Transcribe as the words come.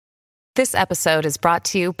This episode is brought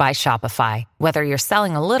to you by Shopify. Whether you're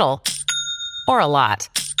selling a little or a lot,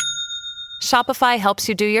 Shopify helps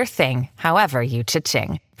you do your thing, however you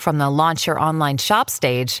cha-ching. From the launch your online shop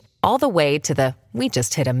stage, all the way to the we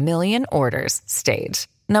just hit 1 million orders stage.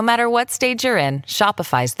 No matter what stage you're in,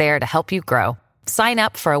 Shopify's there to help you grow. Sign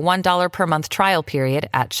up for a $1 per month trial period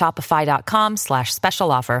at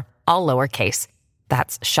shopify.com/special offer, all lowercase.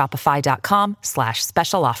 That's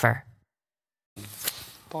shopify.com/special offer.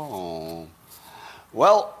 Oh.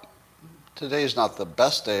 Well, today's not the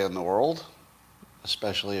best day in the world,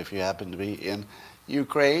 especially if you happen to be in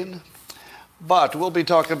Ukraine. But we'll be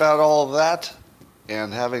talking about all of that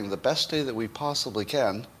and having the best day that we possibly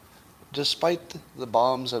can, despite the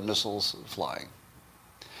bombs and missiles flying.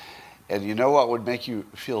 And you know what would make you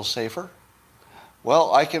feel safer?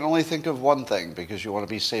 Well, I can only think of one thing, because you want to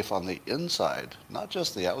be safe on the inside, not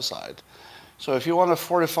just the outside. So if you want to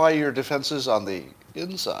fortify your defenses on the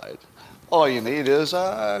inside, all you need is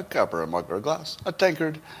a cup or a mug or a glass, a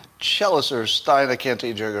tankard, chalice or stein, a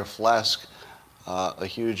canteen jug or flask. A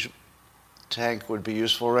huge tank would be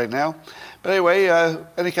useful right now. But anyway,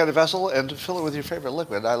 any kind of vessel, and fill it with your favorite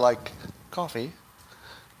liquid. I like coffee.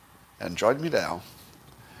 And join me now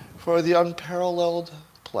for the unparalleled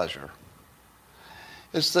pleasure.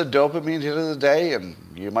 It's the dopamine hit of the day, and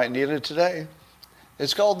you might need it today.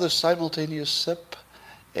 It's called the simultaneous sip,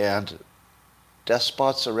 and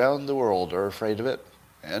despots around the world are afraid of it,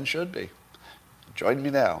 and should be. Join me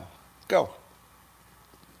now. Go.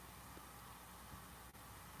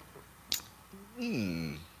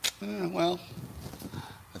 Well,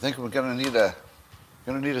 I think we're going to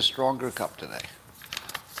need a stronger cup today.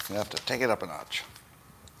 We have to take it up a notch.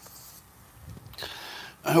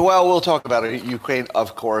 Well, we'll talk about Ukraine,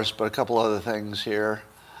 of course, but a couple other things here.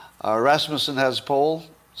 Rasmussen has a poll,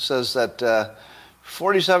 says that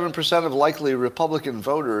 47% of likely Republican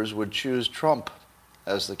voters would choose Trump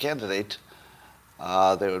as the candidate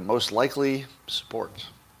they would most likely support.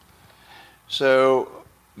 So,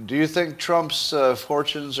 do you think Trump's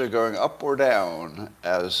fortunes are going up or down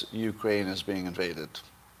as Ukraine is being invaded?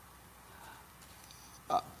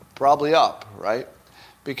 Probably up, right?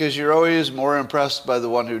 Because you're always more impressed by the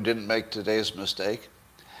one who didn't make today's mistake.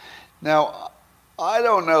 Now, I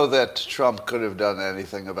don't know that Trump could have done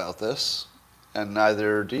anything about this, and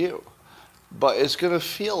neither do you. But it's going to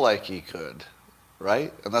feel like he could,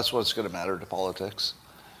 right? And that's what's going to matter to politics.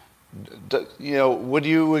 Would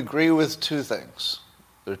you agree with two things?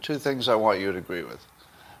 There are two things I want you to agree with.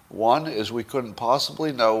 One is we couldn't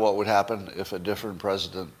possibly know what would happen if a different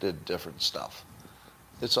president did different stuff.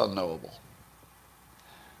 It's unknowable.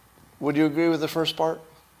 Would you agree with the first part?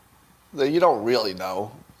 That you don't really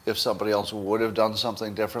know if somebody else would have done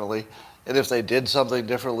something differently. And if they did something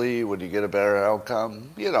differently, would you get a better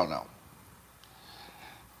outcome? You don't know.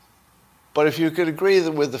 But if you could agree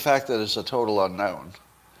with the fact that it's a total unknown,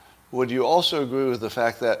 would you also agree with the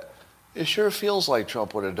fact that it sure feels like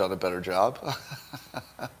Trump would have done a better job?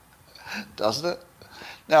 Doesn't it?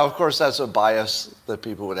 Now, of course, that's a bias that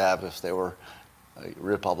people would have if they were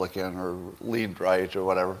Republican or leaned right or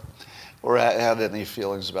whatever, or had any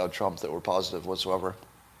feelings about Trump that were positive whatsoever.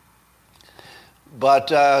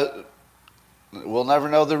 But we'll never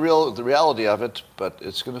know the reality of it, but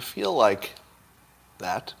it's going to feel like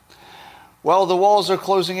that. Well, the walls are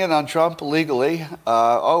closing in on Trump legally.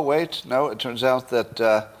 Oh, wait, no, it turns out that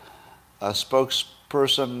a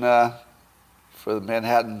spokesperson for the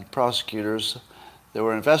Manhattan prosecutors, they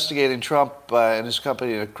were investigating Trump and his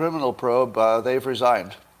company in a criminal probe. They've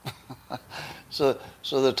resigned. So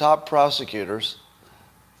the top prosecutors,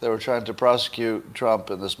 they were trying to prosecute Trump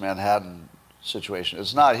in this Manhattan situation.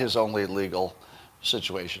 It's not his only legal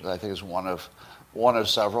situation. I think it's one of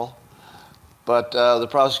several. But the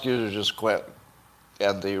prosecutors just quit,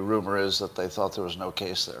 and the rumor is that they thought there was no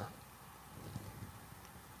case there.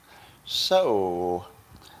 So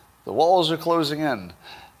the walls are closing in.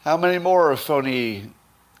 How many more phony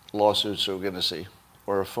lawsuits are we going to see?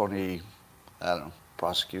 Or phony,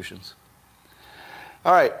 prosecutions?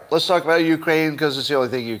 All right, let's talk about Ukraine, because it's the only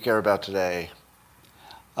thing you care about today.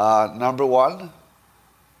 Number one,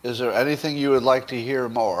 is there anything you would like to hear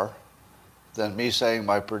more than me saying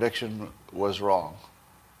my prediction was wrong?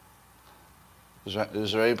 Is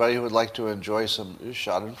there anybody who would like to enjoy some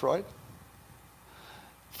Schadenfreude?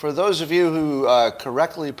 For those of you who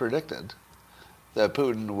correctly predicted that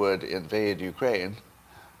Putin would invade Ukraine,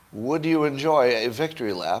 would you enjoy a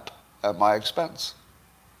victory lap at my expense?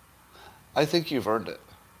 I think you've earned it.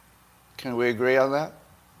 Can we agree on that?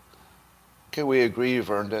 Can we agree you've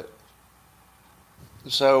earned it?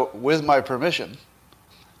 So, with my permission,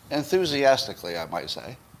 enthusiastically I might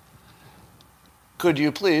say, could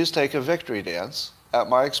you please take a victory dance at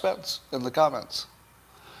my expense in the comments?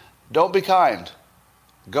 Don't be kind.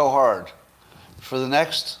 Go hard. For the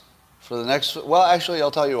next, well, actually,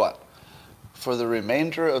 I'll tell you what. For the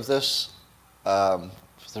remainder of this live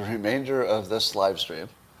stream,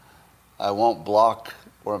 I won't block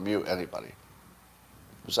or mute anybody.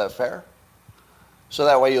 Is that fair? So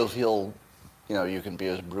that way you'll feel, you can be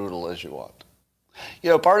as brutal as you want.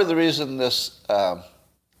 Part of the reason this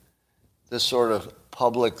sort of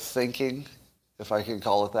public thinking, if I can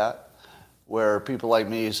call it that, where people like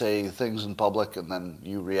me say things in public and then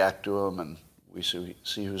you react to them and we see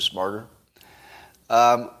who's smarter,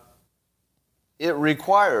 it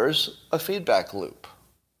requires a feedback loop.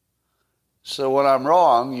 So when I'm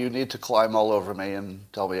wrong, you need to climb all over me and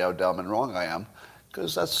tell me how dumb and wrong I am,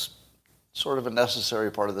 because that's sort of a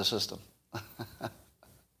necessary part of the system.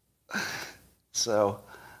 So,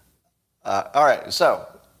 all right. So,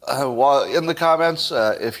 while in the comments,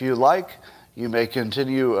 if you like, you may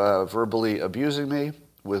continue verbally abusing me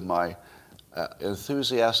with my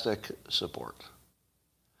enthusiastic support.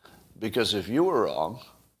 Because if you were wrong,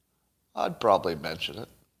 I'd probably mention it.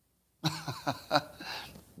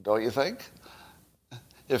 Don't you think?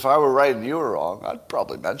 If I were right and you were wrong, I'd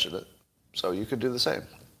probably mention it. So you could do the same.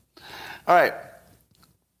 All right.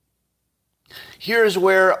 Here's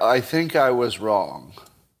where I think I was wrong.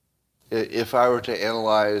 If I were to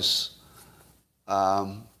analyze,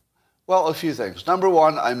 a few things. Number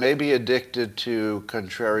one, I may be addicted to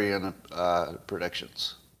contrarian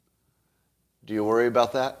predictions. Do you worry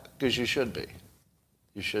about that? Because you should be.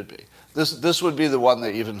 You should be. This would be the one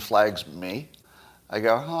that even flags me. I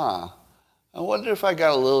go, I wonder if I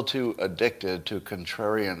got a little too addicted to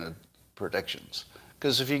contrarian predictions.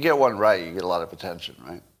 Because if you get one right, you get a lot of attention,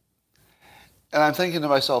 right? And I'm thinking to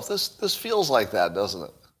myself, this feels like that, doesn't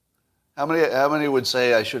it? How many would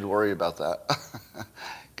say I should worry about that?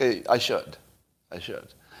 Okay, I should.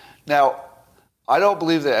 Now, I don't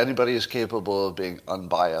believe that anybody is capable of being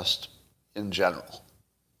unbiased in general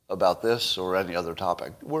about this or any other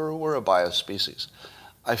topic. We're a biased species.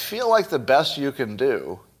 I feel like the best you can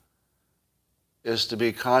do is to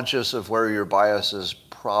be conscious of where your biases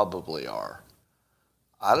probably are.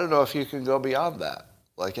 I don't know if you can go beyond that,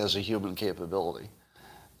 like as a human capability.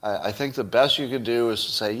 I think the best you can do is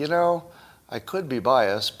to say, I could be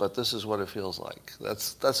biased, but this is what it feels like.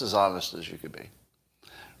 That's as honest as you could be.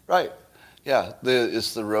 Right. Yeah,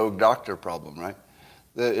 it's the rogue doctor problem, right?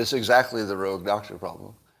 It's exactly the rogue doctor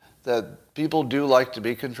problem. That people do like to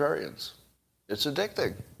be contrarians. It's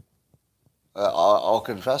addicting. I'll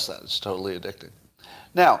confess that. It's totally addicting.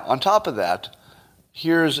 Now, on top of that,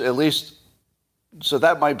 here's at least, so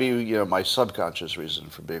that might be, my subconscious reason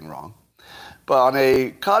for being wrong. But on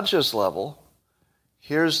a conscious level,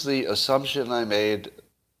 here's the assumption I made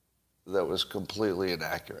that was completely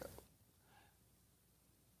inaccurate.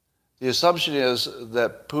 The assumption is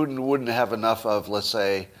that Putin wouldn't have enough of, let's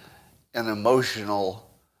say, an emotional,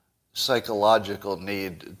 psychological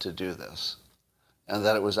need to do this, and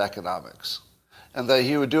that it was economics. And that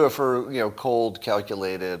he would do it for, cold,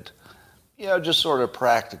 calculated, just sort of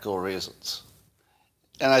practical reasons.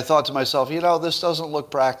 And I thought to myself, this doesn't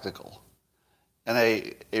look practical. And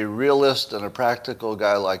a realist and a practical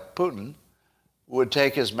guy like Putin would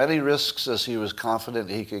take as many risks as he was confident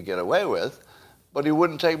he could get away with, but he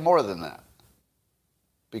wouldn't take more than that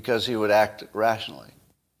because he would act rationally.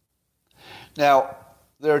 Now,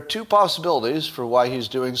 there are two possibilities for why he's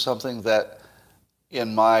doing something that,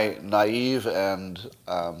 in my naive and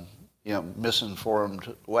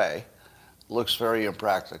misinformed way, looks very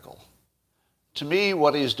impractical. To me,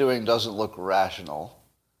 what he's doing doesn't look rational,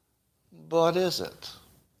 but is it?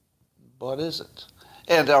 But is it?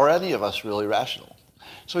 And are any of us really rational?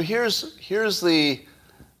 So here's the,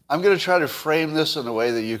 I'm going to try to frame this in a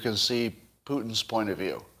way that you can see Putin's point of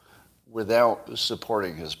view without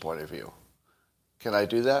supporting his point of view. Can I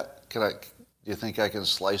do that? Do you think I can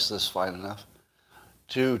slice this fine enough?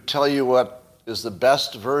 To tell you what is the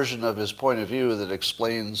best version of his point of view that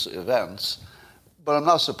explains events, but I'm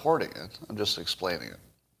not supporting it. I'm just explaining it.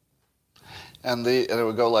 And it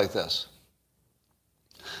would go like this.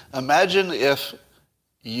 Imagine if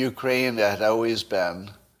Ukraine had always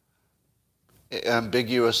been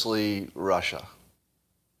ambiguously Russia.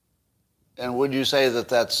 And would you say that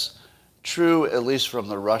that's true, at least from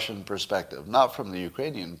the Russian perspective? Not from the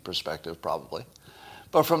Ukrainian perspective, probably.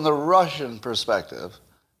 But from the Russian perspective,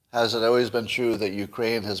 has it always been true that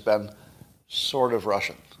Ukraine has been sort of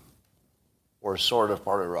Russian? Or sort of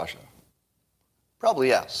part of Russia? Probably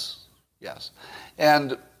yes. Yes.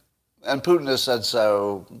 And Putin has said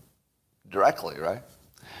so directly, right?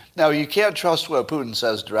 Now, you can't trust what Putin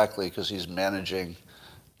says directly because he's managing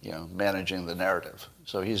the narrative.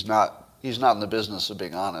 So he's not in the business of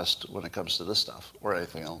being honest when it comes to this stuff or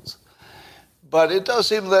anything else. But it does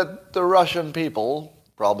seem that the Russian people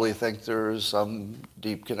probably think there's some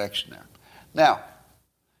deep connection there. Now,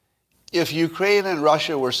 if Ukraine and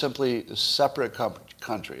Russia were simply separate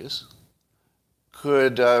countries,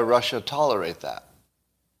 could Russia tolerate that?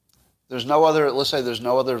 Let's say there's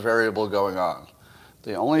no other variable going on.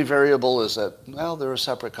 The only variable is that, well, they're a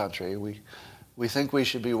separate country. We think we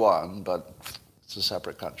should be one, but it's a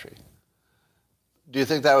separate country. Do you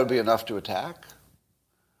think that would be enough to attack?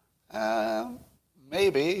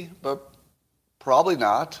 Maybe, but probably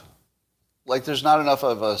not. Like, there's not enough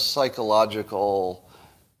of a psychological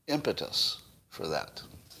impetus for that,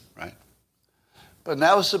 right? But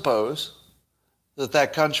now suppose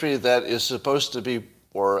that country that is supposed to be,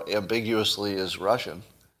 or ambiguously is Russian,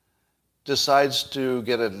 decides to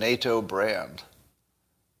get a NATO brand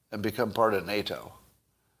and become part of NATO.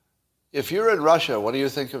 If you're in Russia, what do you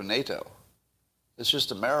think of NATO? It's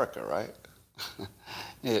just America, right?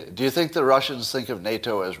 Do you think the Russians think of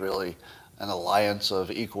NATO as really an alliance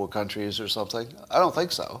of equal countries or something? I don't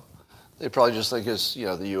think so. They probably just think it's,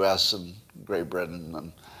 the U.S. and Great Britain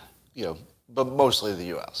and, but mostly the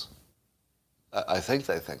U.S. I think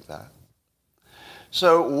they think that.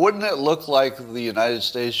 So wouldn't it look like the United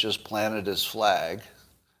States just planted its flag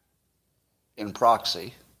in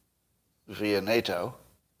proxy via NATO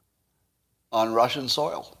on Russian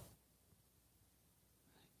soil?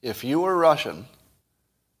 If you were Russian,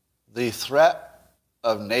 the threat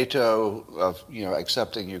of NATO,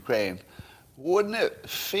 accepting Ukraine, wouldn't it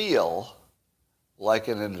feel like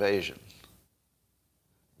an invasion?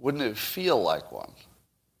 Wouldn't it feel like one?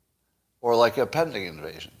 Or like a pending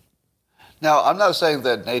invasion? Now, I'm not saying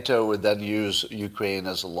that NATO would then use Ukraine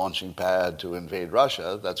as a launching pad to invade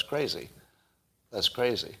Russia. That's crazy. That's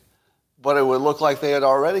crazy. But it would look like they had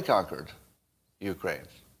already conquered Ukraine.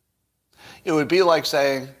 It would be like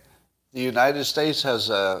saying the United States has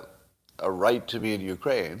a right to be in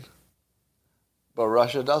Ukraine, but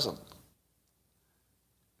Russia doesn't.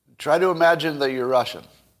 Try to imagine that you're Russian.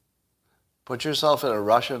 Put yourself in a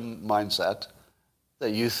Russian mindset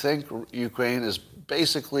that you think Ukraine is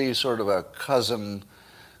basically sort of a cousin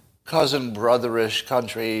brotherish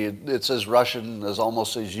country. It's as Russian as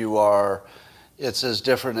almost as you are. It's as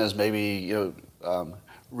different as maybe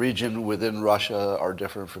region within Russia are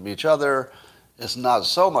different from each other. It's not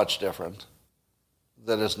so much different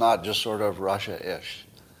that it's not just sort of Russia-ish.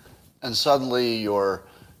 And suddenly your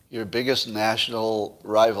biggest national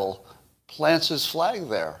rival plants his flag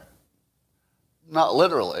there. Not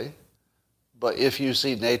literally, but if you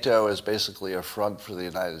see NATO as basically a front for the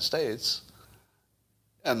United States,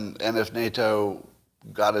 and if NATO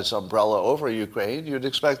got its umbrella over Ukraine, you'd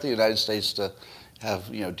expect the United States to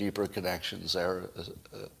have deeper connections there,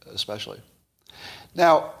 especially.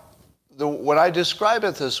 Now, when I describe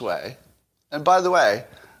it this way, and by the way,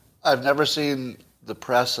 I've never seen the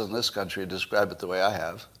press in this country describe it the way I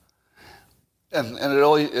have, and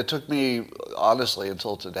it took me honestly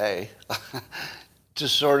until today to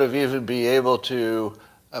sort of even be able to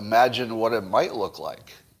imagine what it might look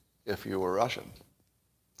like if you were Russian.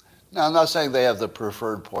 Now, I'm not saying they have the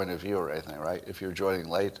preferred point of view or anything, right? If you're joining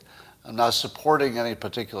late, I'm not supporting any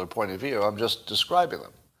particular point of view. I'm just describing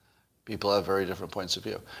them. People have very different points of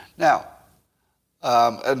view. Now,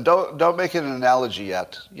 and don't make an analogy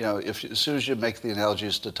yet. As soon as you make the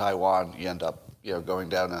analogies to Taiwan, you end up going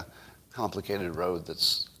down a complicated road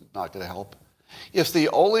that's not going to help. If the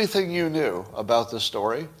only thing you knew about this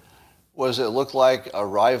story was it looked like a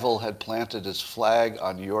rival had planted its flag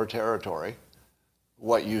on your territory,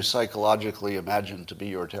 what you psychologically imagined to be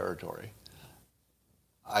your territory,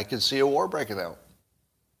 I could see a war breaking out.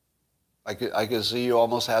 I could see you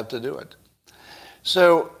almost had to do it.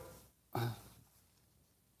 So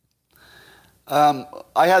I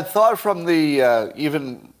had thought from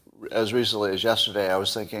even as recently as yesterday, I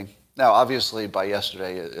was thinking, now obviously by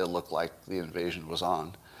yesterday it looked like the invasion was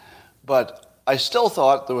on, but I still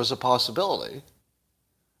thought there was a possibility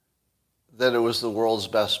that it was the world's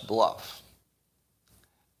best bluff.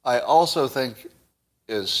 I also think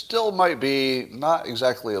it still might be not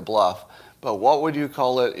exactly a bluff, but what would you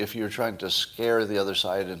call it if you're trying to scare the other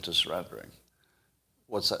side into surrendering?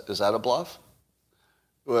 What's that? Is that a bluff?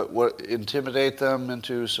 What intimidate them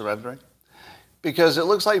into surrendering? Because it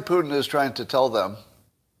looks like Putin is trying to tell them,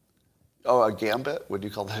 oh, a gambit? Would you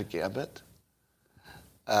call that a gambit?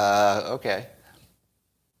 Okay.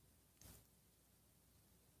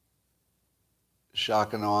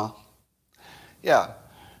 Shock and awe. Yeah.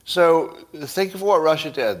 So think of what Russia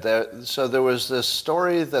did. There was this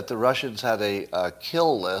story that the Russians had a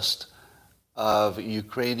kill list of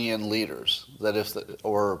Ukrainian leaders,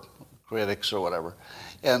 or critics or whatever,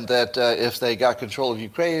 and that if they got control of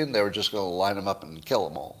Ukraine, they were just going to line them up and kill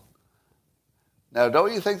them all. Now,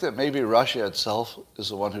 don't you think that maybe Russia itself is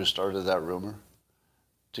the one who started that rumor?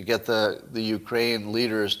 To get the Ukraine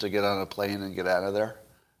leaders to get on a plane and get out of there?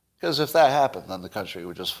 Because if that happened, then the country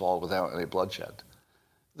would just fall without any bloodshed.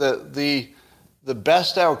 The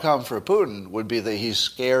best outcome for Putin would be that he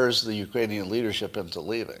scares the Ukrainian leadership into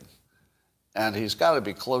leaving. And he's got to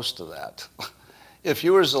be close to that. If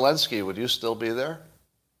you were Zelensky, would you still be there?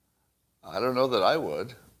 I don't know that I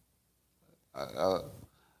would. I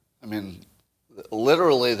mean,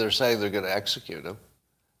 literally they're saying they're going to execute him.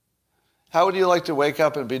 How would you like to wake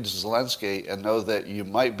up and be Zelensky and know that you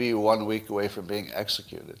might be 1 week away from being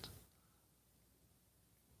executed?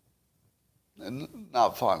 And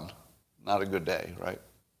not fun. Not a good day, right?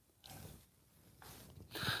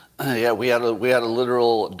 Yeah, we had a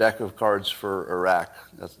literal deck of cards for Iraq.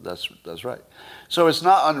 That's right. So it's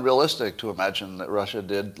not unrealistic to imagine that Russia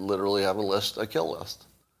did literally have a kill list.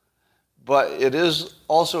 But it is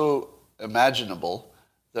also imaginable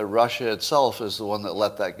that Russia itself is the one that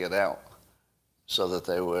let that get out, so that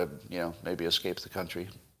they would, maybe escape the country.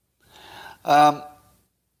 I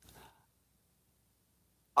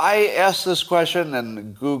asked this question,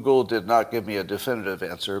 and Google did not give me a definitive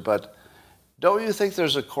answer, but don't you think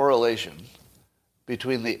there's a correlation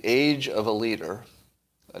between the age of a leader,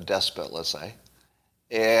 a despot, let's say,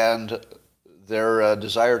 and their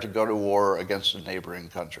desire to go to war against a neighboring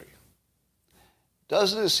country?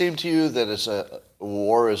 Doesn't it seem to you that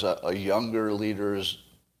war is a younger leader's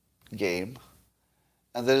game,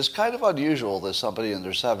 and that it's kind of unusual that somebody in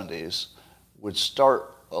their 70s would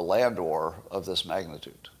start a land war of this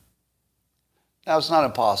magnitude? Now, it's not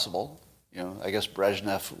impossible. I guess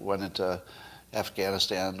Brezhnev went into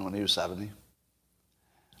Afghanistan when he was 70.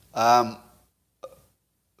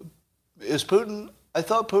 Is Putin? I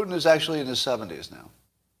thought Putin is actually in his 70s now.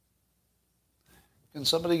 Can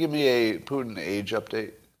somebody give me a Putin age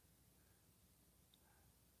update?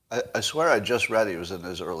 I swear I just read he was in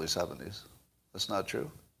his early 70s. That's not true?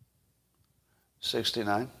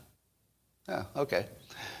 69? Yeah, okay.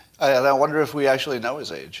 And I wonder if we actually know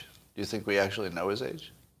his age. Do you think we actually know his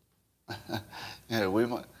age? We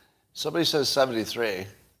might. Somebody says 73.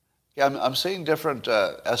 Yeah, I'm seeing different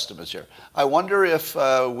estimates here. I wonder if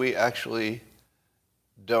we actually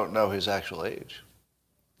don't know his actual age,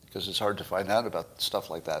 because it's hard to find out about stuff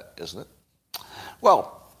like that, isn't it?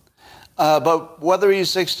 Well, but whether he's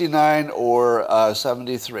 69 or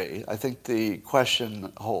 73, I think the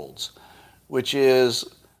question holds, which is,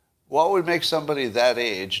 what would make somebody that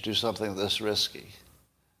age do something this risky?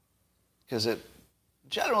 Because it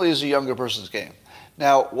generally is a younger person's game.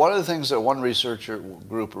 Now, one of the things that one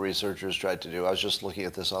group of researchers tried to do, I was just looking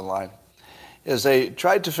at this online, is they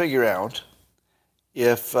tried to figure out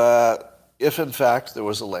if in fact there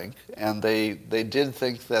was a link, and they did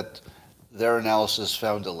think that their analysis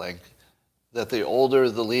found a link, that the older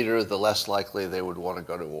the leader, the less likely they would want to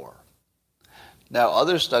go to war. Now,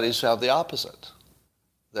 other studies found the opposite,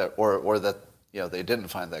 that they didn't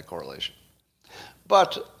find that correlation.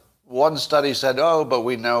 But one study said, but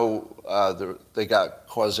we know they got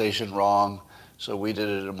causation wrong, so we did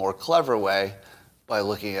it in a more clever way by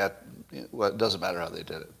looking at, it doesn't matter how they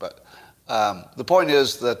did it, but the point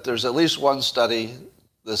is that there's at least one study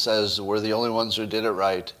that says we're the only ones who did it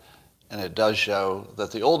right, and it does show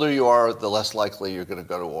that the older you are, the less likely you're going to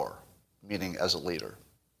go to war, meaning as a leader.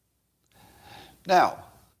 Now,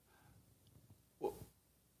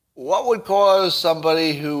 what would cause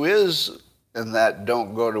somebody who is in that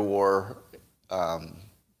don't go to war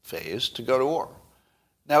phase to go to war?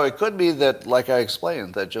 Now, it could be that, like I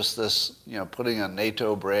explained, that just this, putting a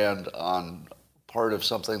NATO brand on part of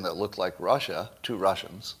something that looked like Russia to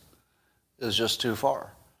Russians is just too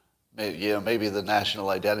far. Maybe the national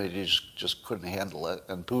identity just couldn't handle it,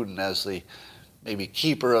 and Putin, as the maybe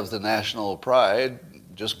keeper of the national pride,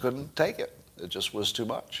 just couldn't take it. It just was too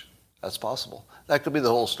much. That's possible. That could be the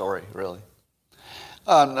whole story, really.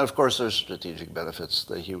 And of course, there's strategic benefits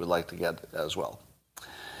that he would like to get as well.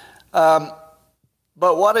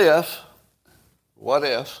 But what if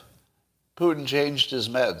Putin changed his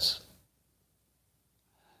meds?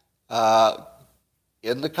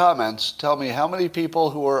 In the comments, tell me how many people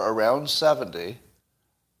who are around 70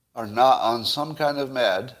 are not on some kind of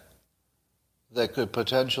med that could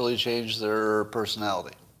potentially change their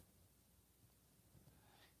personality.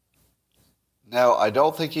 Now, I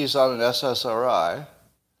don't think he's on an SSRI.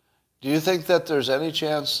 Do you think that there's any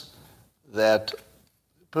chance that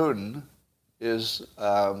Putin is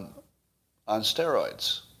on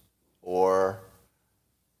steroids or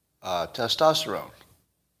testosterone.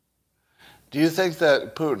 Do you think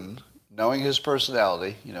that Putin, knowing his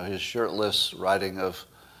personality, his shirtless riding of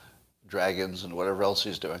dragons and whatever else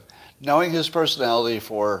he's doing, knowing his personality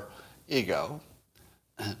for ego,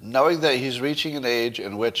 knowing that he's reaching an age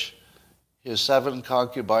in which his 7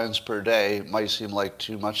 concubines per day might seem like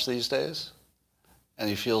too much these days, and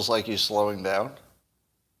he feels like he's slowing down,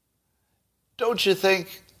 don't you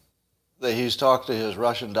think that he's talked to his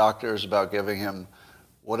Russian doctors about giving him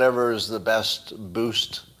whatever is the best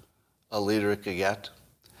boost a leader could get?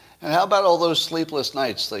 And how about all those sleepless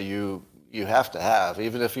nights that you have to have,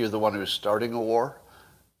 even if you're the one who's starting a war?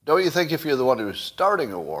 Don't you think if you're the one who's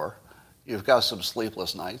starting a war, you've got some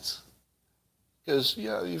sleepless nights? Because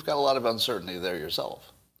you've got a lot of uncertainty there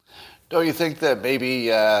yourself. Don't you think that maybe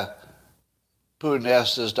Putin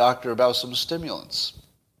asked his doctor about some stimulants?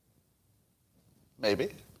 Maybe.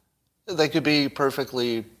 They could be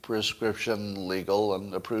perfectly prescription legal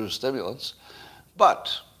and approved stimulants.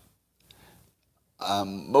 But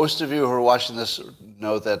most of you who are watching this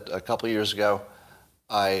know that a couple years ago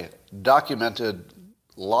I documented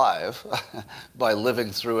live by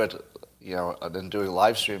living through it, and doing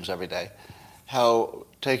live streams every day, how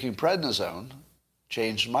taking prednisone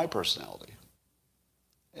changed my personality.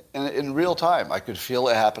 And in real time, I could feel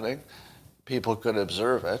it happening. People could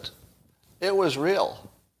observe it. It was real.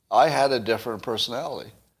 I had a different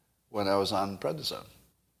personality when I was on prednisone.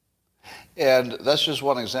 And that's just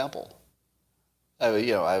one example. I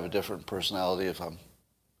have a different personality if I'm,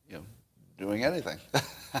 doing anything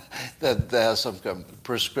that has some kind of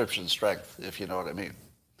prescription strength, if you know what I mean.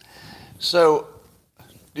 So,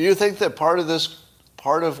 do you think that part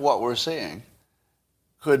of what we're seeing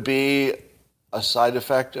could be a side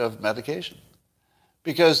effect of medication?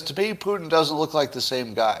 Because to me, Putin doesn't look like the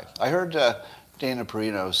same guy. I heard Dana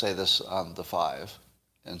Perino say this on The Five,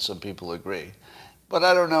 and some people agree. But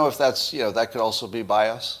I don't know if that's, that could also be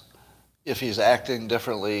bias. If he's acting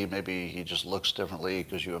differently, maybe he just looks differently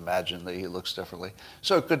because you imagine that he looks differently.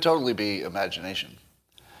 So it could totally be imagination.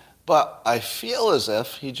 But I feel as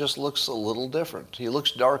if he just looks a little different. He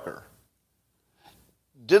looks darker.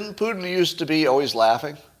 Didn't Putin used to be always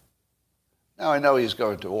laughing? Now, I know he's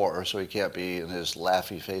going to war, so he can't be in his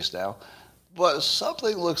laughy face now. But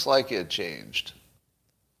something looks like it changed.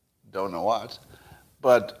 Don't know what.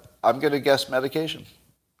 But I'm going to guess medication.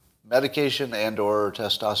 Medication and or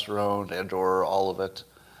testosterone and or all of it.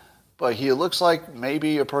 But he looks like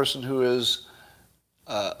maybe a person who is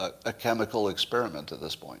a chemical experiment at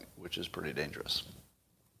this point, which is pretty dangerous.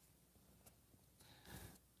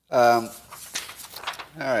 All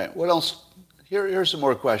right, what else? Here's some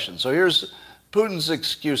more questions. So here's Putin's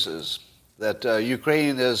excuses that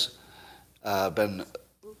Ukraine has been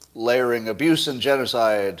layering abuse and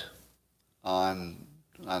genocide on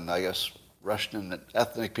I guess, Russian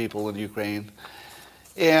ethnic people in Ukraine.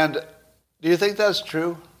 And do you think that's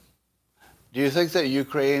true? Do you think that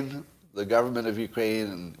Ukraine, the government of Ukraine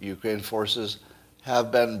and Ukraine forces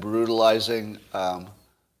have been brutalizing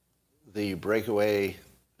the breakaway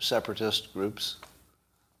separatist groups?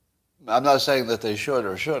 I'm not saying that they should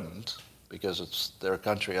or shouldn't, because it's their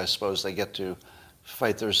country. I suppose they get to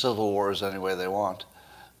fight their civil wars any way they want.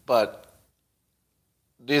 But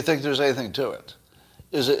do you think there's anything to it?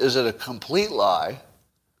 Is it a complete lie,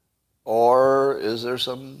 or is there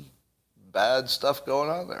some bad stuff going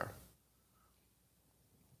on there?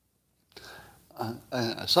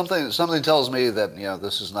 Something tells me that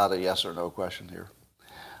this is not a yes or no question here.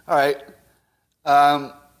 All right.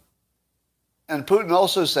 And Putin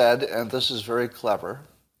also said, and this is very clever.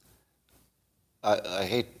 I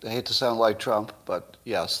hate to sound like Trump, but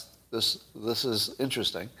yes, this is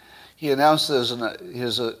interesting. He announced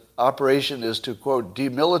his operation is to, quote,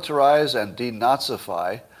 demilitarize and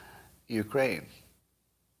denazify Ukraine,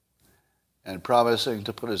 and promising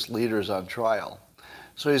to put its leaders on trial.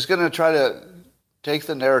 So he's going to try to take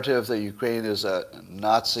the narrative that Ukraine is a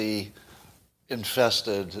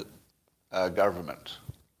Nazi-infested government.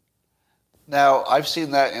 Now, I've seen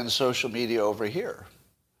that in social media over here,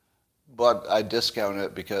 but I discount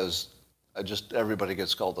it because everybody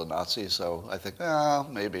gets called a Nazi, so I think,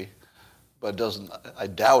 maybe. But I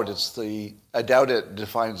doubt it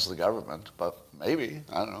defines the government, but maybe,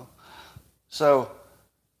 I don't know. So,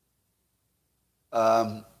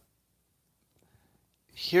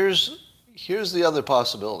 here's the other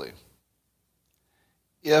possibility.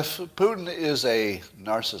 If Putin is a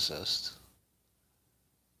narcissist,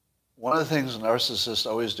 one of the things narcissists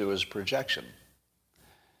always do is projection.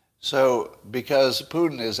 So, because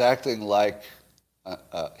Putin is acting like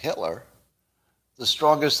Hitler, the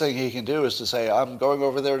strongest thing he can do is to say, I'm going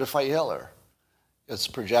over there to fight Hitler. It's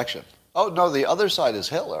projection. Oh, no, the other side is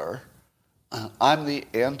Hitler. I'm the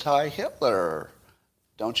anti-Hitler.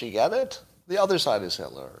 Don't you get it? The other side is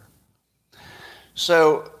Hitler.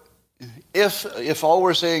 So if all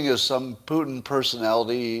we're seeing is some Putin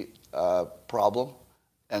personality problem,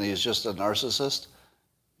 and he's just a narcissist,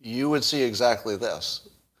 you would see exactly this.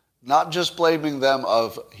 Not just blaming them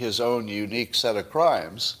of his own unique set of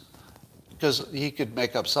crimes, because he could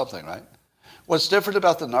make up something, right? What's different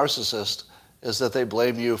about the narcissist is that they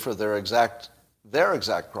blame you for their exact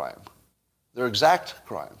crime. Their exact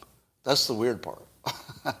crime. That's the weird part.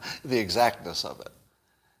 The exactness of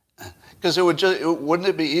it. Because wouldn't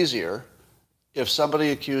it be easier if somebody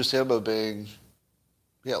accused him of being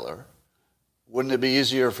Hitler? Wouldn't it be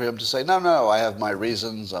easier for him to say, no, I have my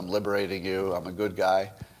reasons, I'm liberating you, I'm a good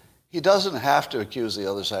guy? He doesn't have to accuse the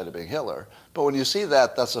other side of being Hitler. But when you see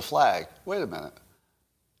that, that's a flag. Wait a minute.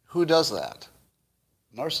 Who does that?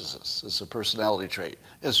 Narcissists. It's a personality trait.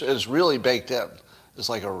 It's really baked in. It's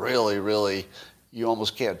like a really, really, you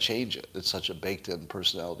almost can't change it. It's such a baked-in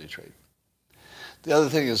personality trait. The other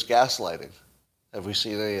thing is gaslighting. Have we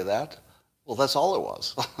seen any of that? Well, that's all it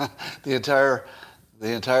was. The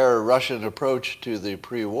entire Russian approach to the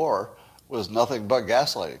pre-war was nothing but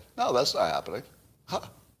gaslighting. No, that's not happening.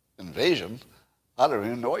 Invasion? I don't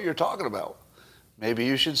even know what you're talking about. Maybe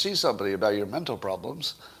you should see somebody about your mental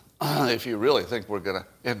problems if you really think we're going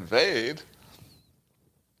to invade.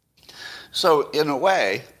 So in a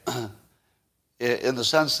way, in the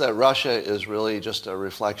sense that Russia is really just a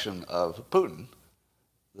reflection of Putin,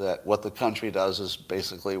 that what the country does is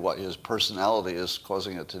basically what his personality is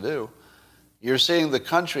causing it to do, you're seeing the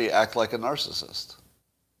country act like a narcissist.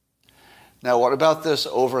 Now, what about this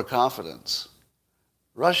overconfidence?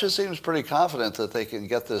 Russia seems pretty confident that they can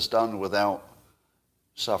get this done without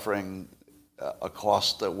suffering a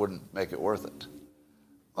cost that wouldn't make it worth it.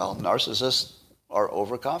 Well, narcissists are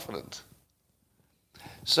overconfident.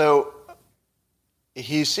 So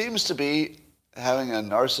he seems to be having a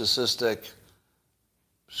narcissistic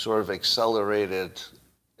sort of accelerated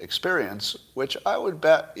experience, which I would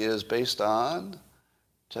bet is based on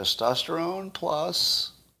testosterone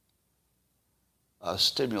plus a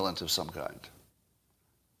stimulant of some kind,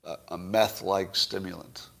 a meth-like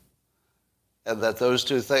stimulant. And that those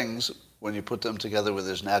two things, when you put them together with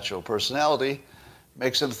his natural personality,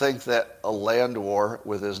 makes him think that a land war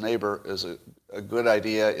with his neighbor is a good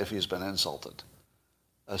idea if he's been insulted.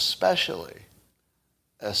 Especially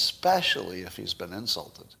if he's been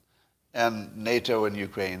insulted. And NATO in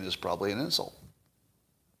Ukraine is probably an insult.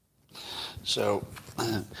 So,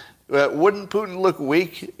 wouldn't Putin look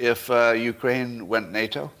weak if Ukraine went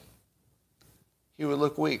NATO? He would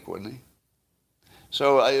look weak, wouldn't he?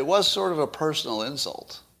 So it was sort of a personal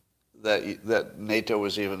insult that NATO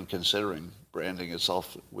was even considering branding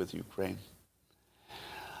itself with Ukraine.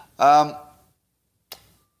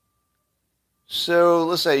 So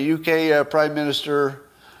let's say UK Prime Minister,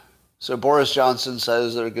 so Boris Johnson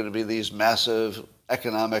says there are going to be these massive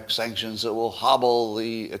economic sanctions that will hobble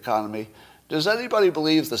the economy. Does anybody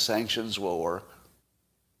believe the sanctions will work?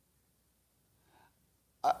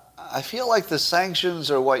 I feel like the sanctions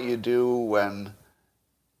are what you do when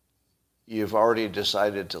you've already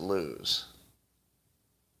decided to lose,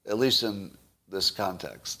 at least in this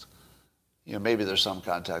context. You know, maybe there's some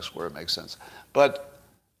context where it makes sense. But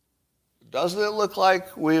doesn't it look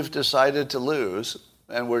like we've decided to lose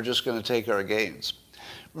and we're just going to take our gains?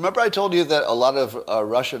 Remember I told you that a lot of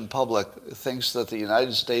Russian public thinks that the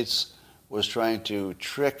United States was trying to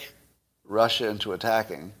trick Russia into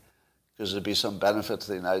attacking because there'd be some benefit to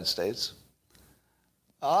the United States?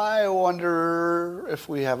 I wonder if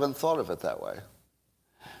we haven't thought of it that way.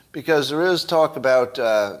 Because there is talk about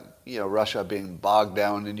Russia being bogged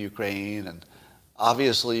down in Ukraine, and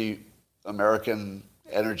obviously American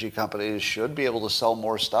energy companies should be able to sell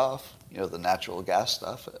more stuff, the natural gas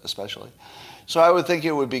stuff especially. So I would think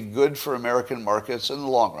it would be good for American markets in the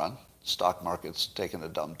long run. Stock market's taking a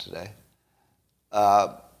dump today.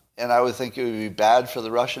 And I would think it would be bad for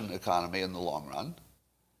the Russian economy in the long run,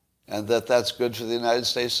 and that's good for the United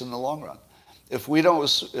States in the long run. If we don't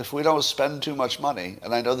spend too much money,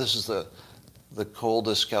 and I know this is the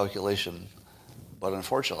coldest calculation, but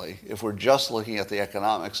unfortunately, if we're just looking at the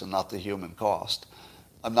economics and not the human cost,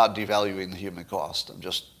 I'm not devaluing the human cost. I'm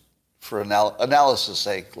just, for analysis'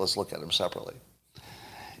 sake, let's look at them separately.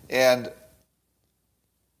 And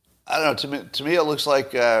I don't know, to me it looks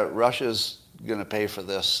like Russia's going to pay for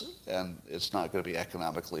this, and it's not going to be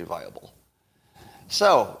economically viable.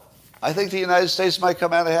 So, I think the United States might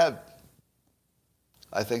come out ahead.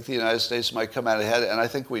 I think the United States might come out ahead, and I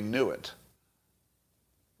think we knew it.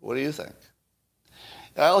 What do you think?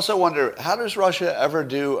 And I also wonder, how does Russia ever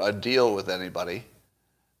do a deal with anybody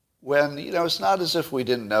when, it's not as if we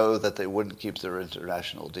didn't know that they wouldn't keep their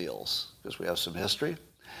international deals, because we have some history.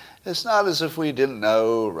 It's not as if we didn't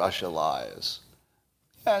know Russia lies.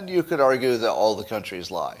 And you could argue that all the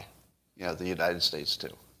countries lie, the United States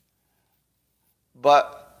too.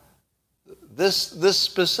 But this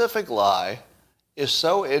specific lie is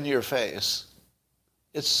so in your face,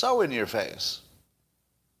 it's so in your face,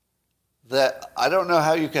 that I don't know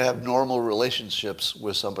how you can have normal relationships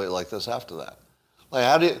with somebody like this after that.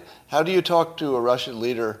 Like, how do you talk to a Russian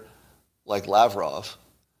leader like Lavrov?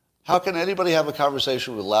 How can anybody have a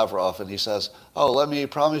conversation with Lavrov and he says, oh, let me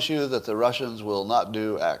promise you that the Russians will not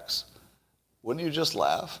do X? Wouldn't you just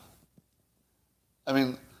laugh? I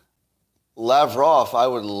mean, Lavrov, I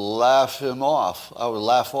would laugh him off. I would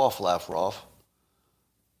laugh off Lavrov.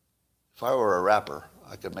 If I were a rapper,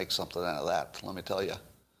 I could make something out of that, let me tell you.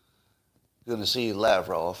 Going to see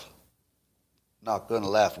Lavrov, not going to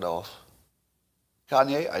laugh it off.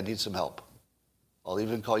 Kanye, I need some help. I'll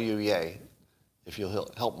even call you Ye if you'll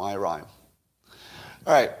help my rhyme.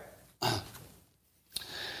 All right.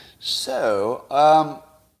 So,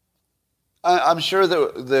 I'm sure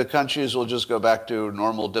that the countries will just go back to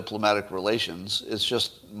normal diplomatic relations. It's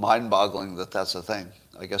just mind-boggling that that's a thing.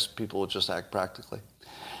 I guess people will just act practically.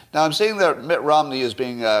 Now, I'm seeing that Mitt Romney is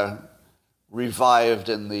being revived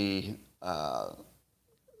in the,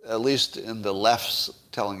 at least in the left's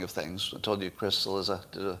telling of things. I told you Chris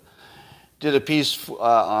Cillizza did a piece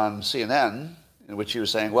on CNN in which he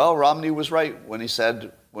was saying, well, Romney was right when he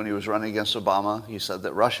said, when he was running against Obama, he said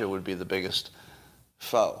that Russia would be the biggest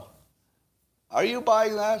foe. Are you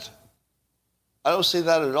buying that? I don't see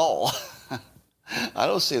that at all. I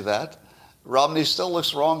don't see that. Romney still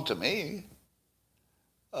looks wrong to me.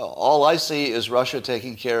 All I see is Russia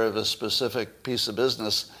taking care of a specific piece of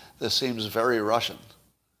business that seems very Russian.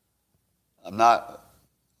 I'm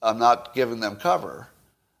not giving them cover.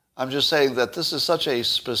 I'm just saying that this is such a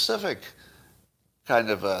specific kind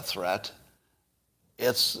of a threat.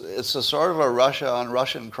 It's a sort of a Russia on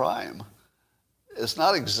Russian crime. It's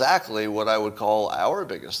not exactly what I would call our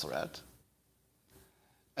biggest threat.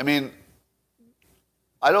 I mean,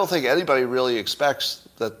 I don't think anybody really expects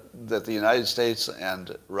that the United States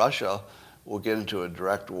and Russia will get into a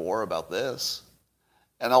direct war about this.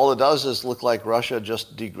 And all it does is look like Russia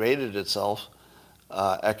just degraded itself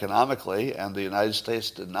economically, and the United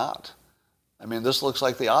States did not. I mean, this looks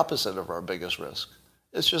like the opposite of our biggest risk.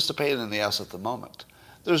 It's just a pain in the ass at the moment.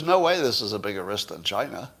 There's no way this is a bigger risk than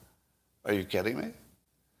China. Are you kidding me?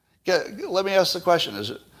 Let me ask the question.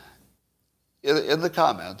 Is it in the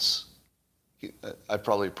comments? I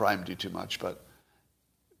probably primed you too much, but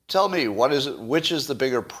tell me, which is the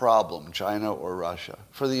bigger problem, China or Russia?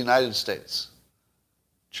 For the United States,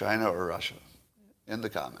 China or Russia? In the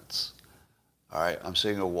comments. All right, I'm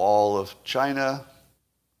seeing a wall of China,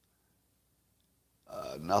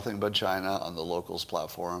 nothing but China on the locals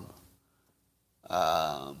platform.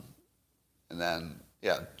 And then,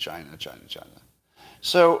 China.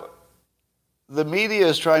 So the media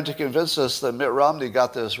is trying to convince us that Mitt Romney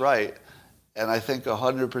got this right, and I think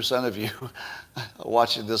 100% of you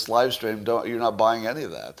watching this live stream, you're not buying any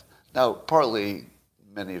of that. Now, partly,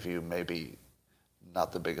 many of you may be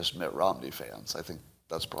not the biggest Mitt Romney fans. I think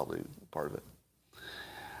that's probably part of it.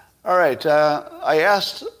 All right, I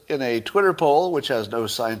asked in a Twitter poll, which has no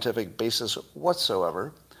scientific basis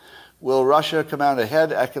whatsoever, will Russia come out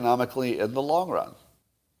ahead economically in the long run?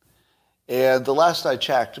 And the last I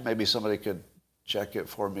checked, maybe somebody could check it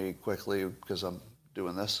for me quickly because I'm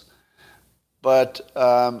doing this, but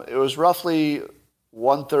it was roughly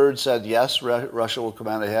 1/3 said yes, Russia will come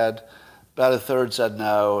out ahead, about 1/3 said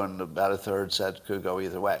no, and about 1/3 said could go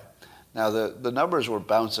either way. Now, the numbers were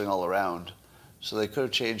bouncing all around, so they could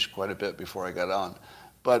have changed quite a bit before I got on.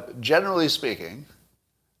 But generally speaking,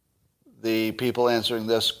 the people answering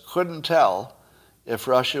this couldn't tell if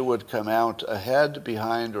Russia would come out ahead,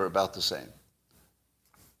 behind, or about the same.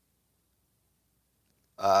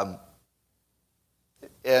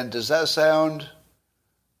 And does it sound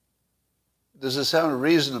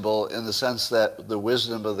reasonable in the sense that the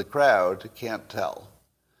wisdom of the crowd can't tell?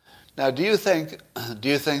 Now, do you think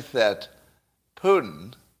that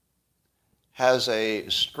Putin has a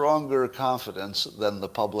stronger confidence than the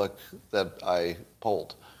public that I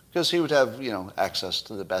polled? Because he would have, access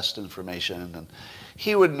to the best information, and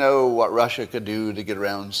he would know what Russia could do to get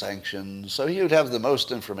around sanctions. So he would have the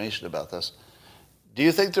most information about this. Do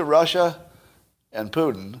you think that Russia and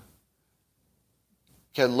Putin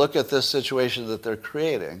can look at this situation that they're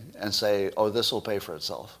creating and say, oh, this will pay for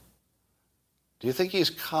itself? Do you think he's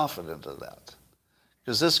confident of that?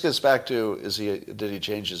 Because this gets back to, did he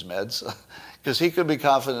change his meds? Because he could be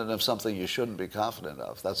confident of something you shouldn't be confident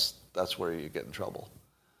of. That's where you get in trouble.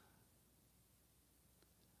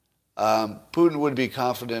 Putin would be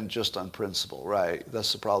confident just on principle, right?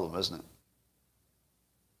 That's the problem, isn't it?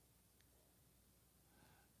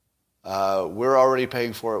 We're already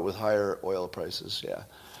paying for it with higher oil prices, yeah.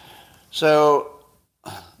 So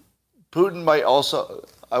Putin might also,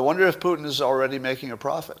 I wonder if Putin is already making a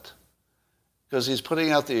profit, because he's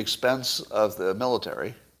putting out the expense of the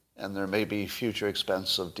military, and there may be future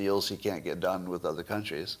expense of deals he can't get done with other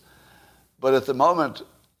countries. But at the moment,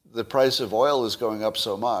 the price of oil is going up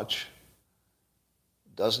so much,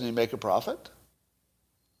 doesn't he make a profit?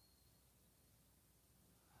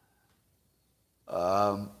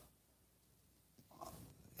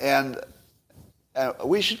 And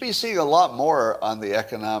we should be seeing a lot more on the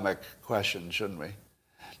economic question, shouldn't we?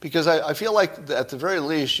 Because I feel like at the very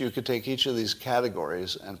least you could take each of these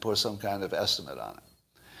categories and put some kind of estimate on it.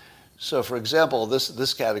 So for example,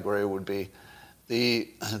 this category would be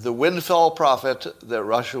the windfall profit that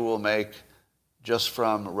Russia will make just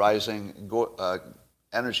from rising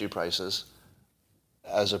energy prices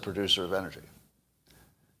as a producer of energy.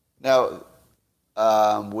 Now,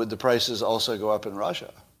 would the prices also go up in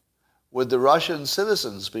Russia? Would the Russian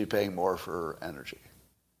citizens be paying more for energy?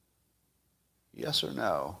 Yes or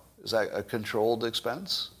no? Is that a controlled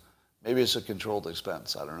expense? Maybe it's a controlled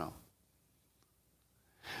expense. I don't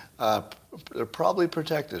know. They're probably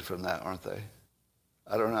protected from that, aren't they?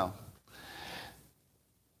 I don't know.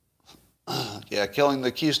 Yeah, killing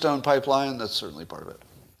the Keystone Pipeline, that's certainly part of it.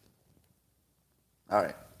 All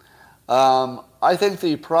right. I think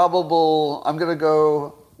I'm going to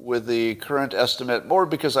go with the current estimate, more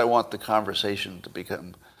because I want the conversation to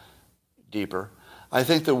become deeper. I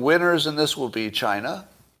think the winners in this will be China.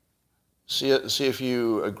 See if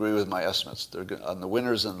you agree with my estimates. They're on the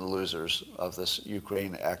winners and the losers of this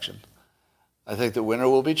Ukraine action. I think the winner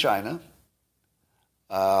will be China.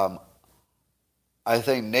 I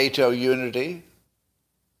think NATO unity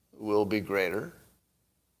will be greater.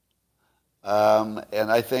 And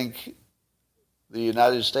I think the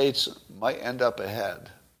United States might end up ahead.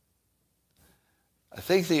 I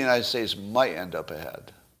think the United States might end up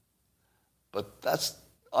ahead. But that's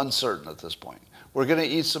uncertain at this point. We're going to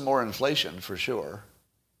eat some more inflation for sure.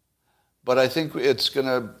 But I think it's going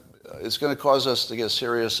to cause us to get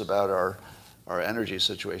serious about our energy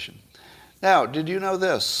situation. Now, did you know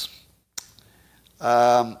this?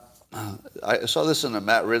 I saw this in a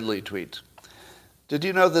Matt Ridley tweet. Did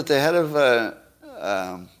you know that the head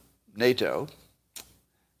of NATO,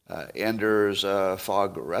 Anders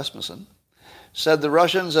Fogh Rasmussen, said the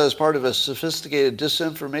Russians, as part of a sophisticated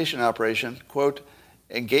disinformation operation, quote,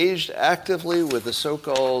 engaged actively with the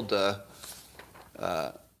so-called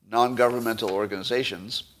non-governmental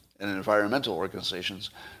organizations and environmental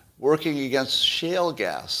organizations working against shale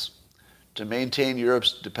gas to maintain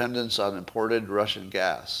Europe's dependence on imported Russian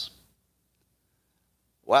gas.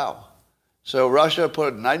 Wow. So Russia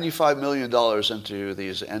put $95 million into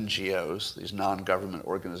these NGOs, these non-government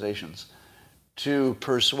organizations, to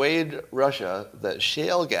persuade Russia that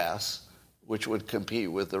shale gas, which would compete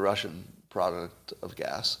with the Russian product of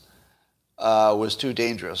gas, was too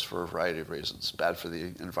dangerous for a variety of reasons, bad for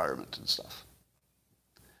the environment and stuff.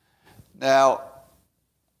 Now,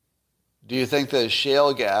 do you think that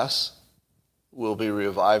shale gas will be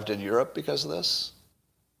revived in Europe because of this?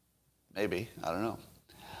 Maybe, I don't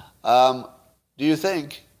know. Do you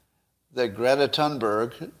think that Greta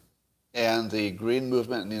Thunberg and the Green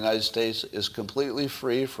Movement in the United States is completely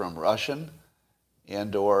free from Russian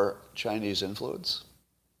and or Chinese influence?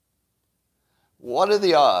 What are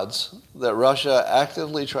the odds that Russia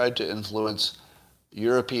actively tried to influence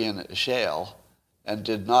European shale and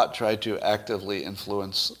did not try to actively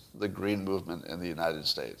influence the Green Movement in the United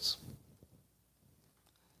States?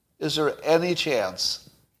 Is there any chance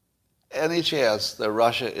that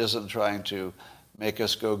Russia isn't trying to make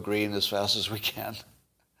us go green as fast as we can?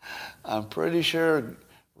 I'm pretty sure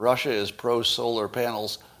Russia is pro-solar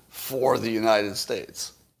panels for the United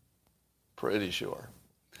States. Pretty sure.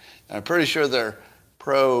 And I'm pretty sure they're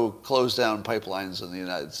pro-close-down pipelines in the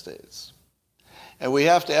United States. And we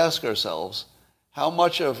have to ask ourselves, how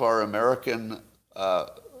much of our American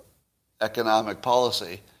economic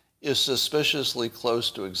policy is suspiciously close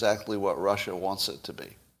to exactly what Russia wants it to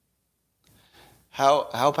be?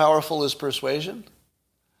 How powerful is persuasion?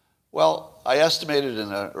 Well, I estimated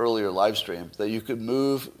in an earlier live stream that you could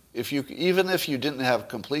move, even if you didn't have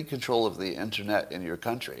complete control of the internet in your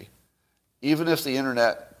country, even if the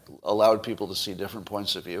internet allowed people to see different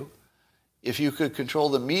points of view, if you could control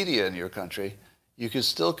the media in your country, you could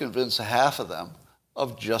still convince half of them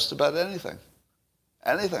of just about anything.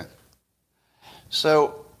 Anything.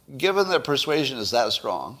 So, given that persuasion is that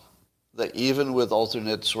strong, that even with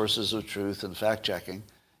alternate sources of truth and fact-checking,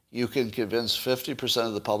 you can convince 50%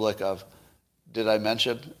 of the public of, did I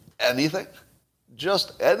mention anything?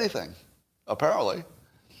 Just anything, apparently.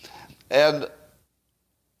 And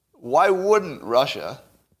why wouldn't Russia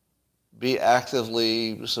be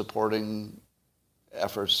actively supporting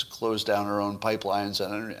efforts to close down our own pipelines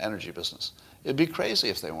and energy business? It'd be crazy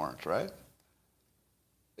if they weren't, right?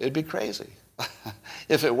 It'd be crazy.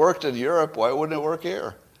 If it worked in Europe, why wouldn't it work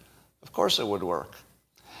here? Of course it would work.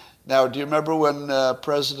 Now, do you remember when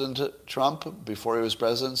President Trump, before he was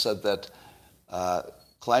president, said that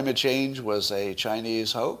climate change was a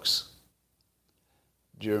Chinese hoax?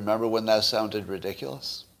 Do you remember when that sounded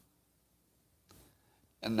ridiculous?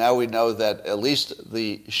 And now we know that at least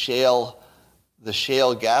the shale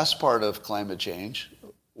gas part of climate change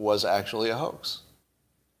was actually a hoax.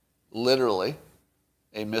 Literally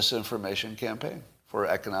a misinformation campaign for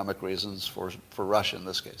economic reasons for Russia in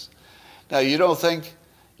this case. Now, you don't think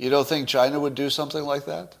China would do something like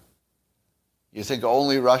that? You think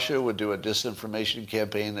only Russia would do a disinformation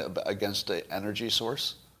campaign against an energy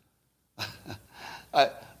source?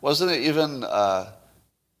 Wasn't it even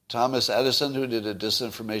Thomas Edison who did a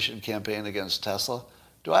disinformation campaign against Tesla?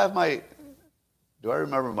 Do I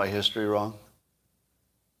remember my history wrong?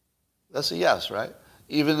 That's a yes, right?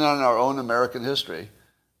 Even in our own American history,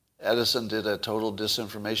 Edison did a total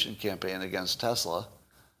disinformation campaign against Tesla,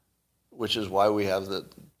 which is why we have the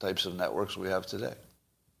types of networks we have today,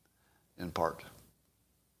 in part.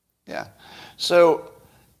 Yeah. So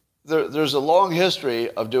there's a long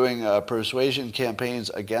history of doing persuasion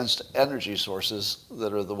campaigns against energy sources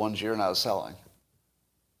that are the ones you're not selling.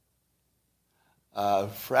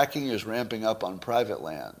 Fracking is ramping up on private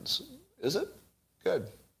lands. Is it? Good.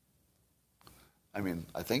 I mean,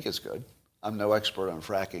 I think it's good. I'm no expert on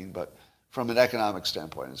fracking, but from an economic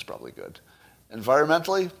standpoint, it's probably good.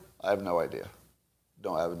 Environmentally, I have no idea.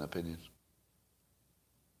 Don't have an opinion.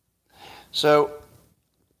 So,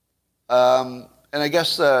 and I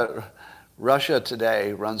guess Russia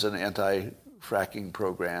today runs an anti-fracking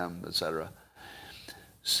program, etc.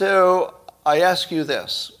 So I ask you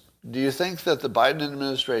this. Do you think that the Biden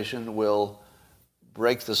administration will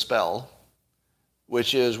break the spell,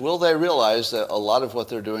 which is, will they realize that a lot of what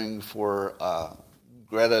they're doing for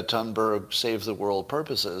Greta Thunberg Save the World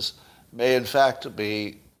purposes may in fact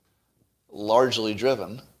be largely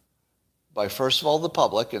driven by, first of all, the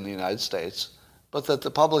public in the United States, but that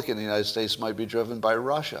the public in the United States might be driven by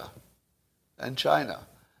Russia and China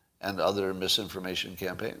and other misinformation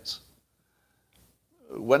campaigns?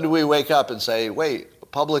 When do we wake up and say, wait,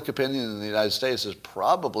 public opinion in the United States is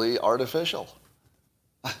probably artificial?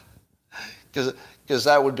 Because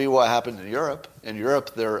that would be what happened in Europe. In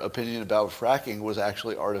Europe, their opinion about fracking was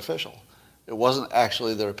actually artificial. It wasn't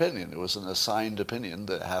actually their opinion. It was an assigned opinion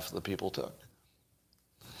that half of the people took.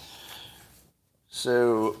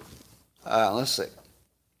 So, let's see.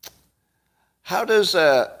 How does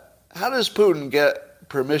Putin get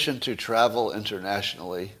permission to travel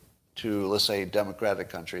internationally to, let's say, democratic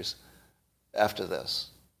countries after this?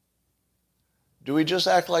 Do we just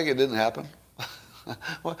act like it didn't happen?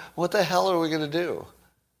 What the hell are we going to do?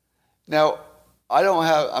 Now,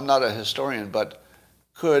 I'm not a historian, but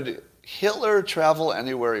could Hitler travel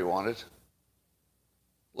anywhere he wanted?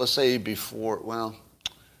 Let's say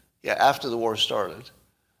after the war started.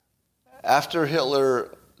 After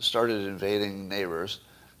Hitler started invading neighbors,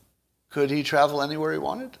 could he travel anywhere he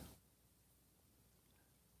wanted?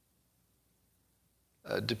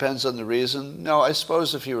 Depends on the reason. No, I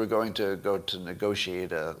suppose if he were going to go to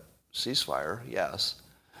negotiate a ceasefire, yes.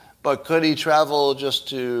 But could he travel just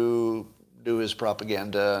to do his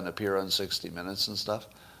propaganda and appear on 60 Minutes and stuff?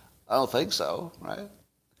 I don't think so, right?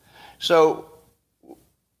 So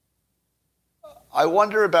I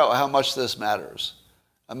wonder about how much this matters.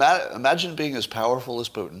 Imagine being as powerful as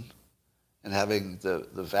Putin and having the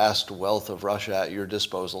vast wealth of Russia at your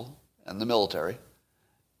disposal and the military,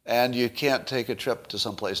 and you can't take a trip to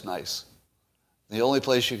someplace nice. The only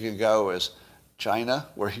place you can go is China,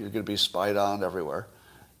 where you're going to be spied on everywhere,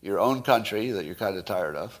 your own country that you're kind of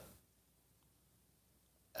tired of,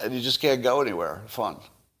 and you just can't go anywhere fun.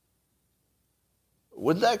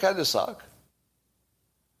 Wouldn't that kind of suck?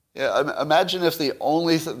 Yeah, imagine if the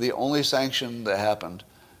only sanction that happened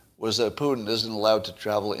was that Putin isn't allowed to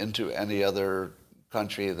travel into any other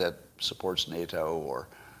country that supports NATO,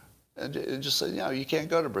 and just say, you can't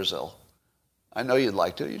go to Brazil. I know you'd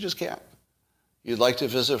like to, you just can't. You'd like to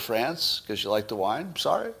visit France because you like the wine?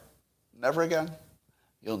 Sorry, never again.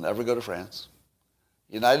 You'll never go to France.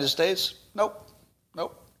 United States? Nope.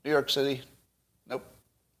 Nope. New York City? Nope.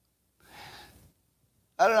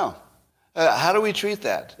 I don't know. How do we treat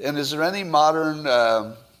that? And is there any modern,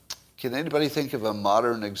 can anybody think of a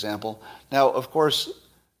modern example? Now, of course,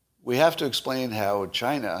 we have to explain how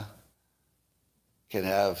China can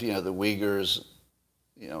have, the Uyghurs,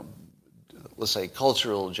 let's say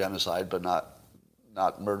cultural genocide, but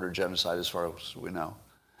not murder genocide as far as we know.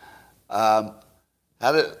 How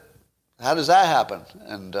does that happen?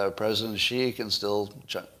 And President Xi can still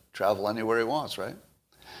travel anywhere he wants, right?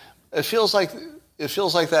 It feels like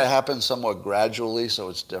that happens somewhat gradually, so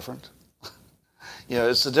it's different.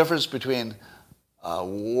 It's the difference between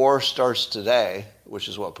war starts today, which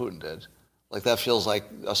is what Putin did. Like that feels like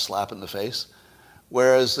a slap in the face.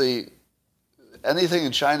 Whereas anything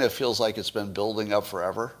in China feels like it's been building up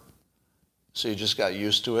forever. So you just got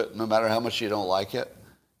used to it. No matter how much you don't like it,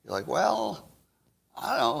 you're like, well,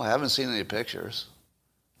 I don't know. I haven't seen any pictures.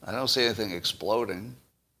 I don't see anything exploding.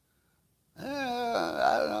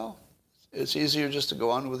 I don't know. It's easier just to go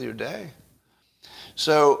on with your day.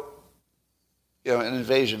 So, an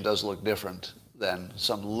invasion does look different than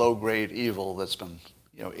some low-grade evil that's been,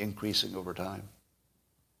 increasing over time.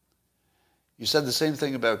 You said the same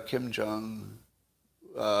thing about Kim Jong.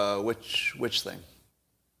 Which thing?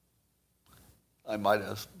 I might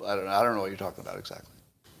have. I don't know what you're talking about exactly.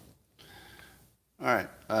 All right.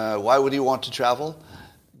 Why would he want to travel?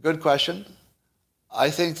 Good question. I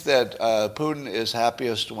think that Putin is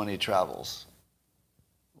happiest when he travels.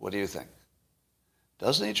 What do you think?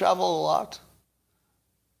 Doesn't he travel a lot?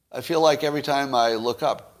 I feel like every time I look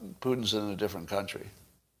up, Putin's in a different country.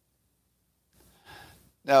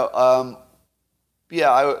 Now,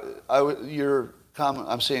 your comment.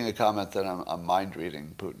 I'm seeing a comment that I'm mind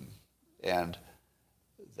reading Putin, and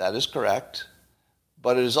that is correct.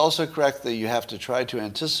 But it is also correct that you have to try to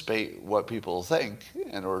anticipate what people think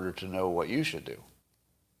in order to know what you should do.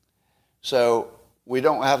 So we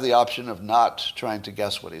don't have the option of not trying to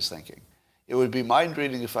guess what he's thinking. It would be mind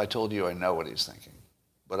reading if I told you I know what he's thinking,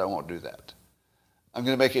 but I won't do that. I'm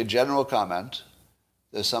going to make a general comment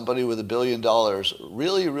that somebody with $1 billion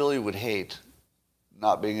really, really would hate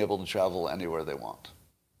not being able to travel anywhere they want.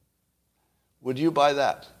 Would you buy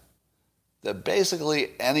that? That basically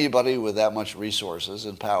anybody with that much resources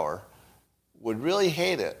and power would really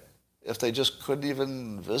hate it if they just couldn't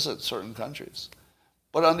even visit certain countries.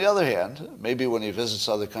 But on the other hand, maybe when he visits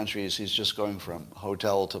other countries, he's just going from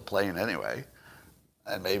hotel to plane anyway,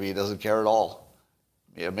 and maybe he doesn't care at all.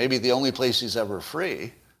 Maybe the only place he's ever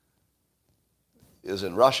free is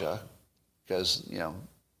in Russia, because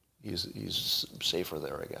he's safer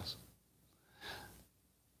there, I guess.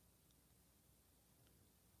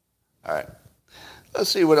 All right. Let's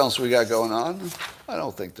see what else we got going on. I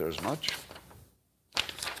don't think there's much.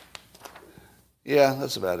 Yeah,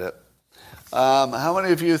 that's about it. How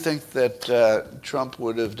many of you think that Trump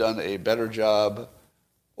would have done a better job?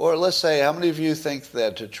 Or let's say, how many of you think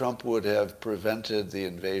that Trump would have prevented the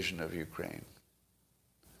invasion of Ukraine?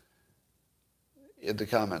 In the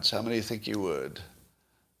comments, how many think you would?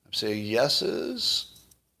 I'm saying yeses,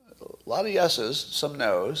 a lot of yeses, some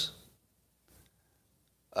no's.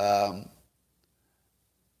 Some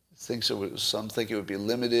think it would be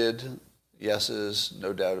limited. Yeses,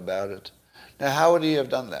 no doubt about it. Now, how would he have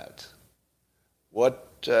done that?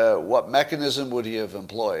 What mechanism would he have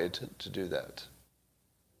employed to do that?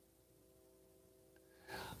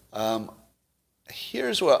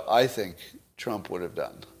 Here's what I think Trump would have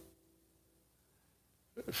done.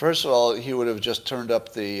 First of all, he would have just turned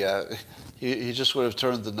up he just would have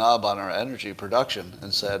turned the knob on our energy production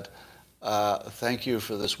and said, thank you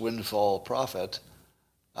for this windfall profit.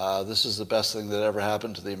 This is the best thing that ever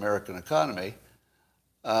happened to the American economy.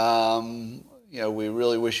 We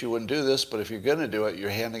really wish you wouldn't do this, but if you're going to do it, you're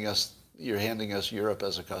handing us Europe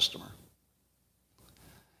as a customer.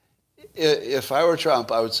 If I were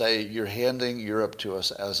Trump, I would say you're handing Europe to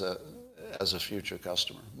us as a future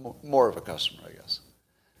customer, more of a customer, I guess,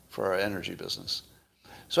 for our energy business.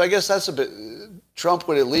 So I guess that's a bit. Trump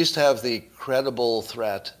would at least have the credible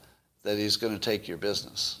threat that he's going to take your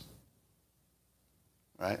business,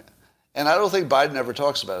 right? And I don't think Biden ever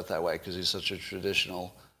talks about it that way because he's such a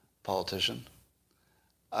traditional politician.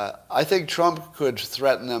 I think Trump could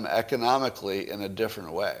threaten them economically in a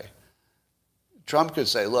different way. Trump could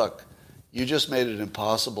say, look, you just made it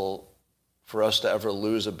impossible for us to ever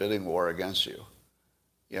lose a bidding war against you.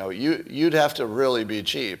 You'd have to really be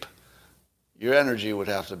cheap. Your energy would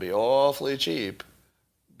have to be awfully cheap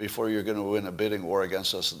before you're going to win a bidding war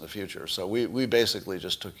against us in the future. So we basically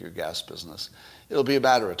just took your gas business. It'll be a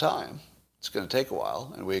matter of time. It's going to take a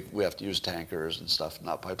while, and we have to use tankers and stuff,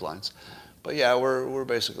 not pipelines. But yeah, we're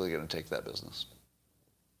basically going to take that business.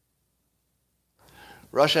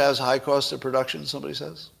 Russia has high cost of production, somebody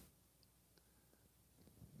says?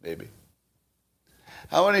 Maybe.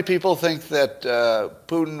 How many people think that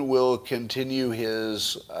Putin will continue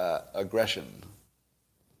his aggression?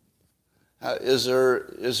 Is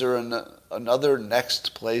there another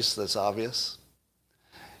next place that's obvious?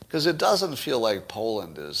 Because it doesn't feel like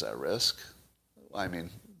Poland is at risk. I mean,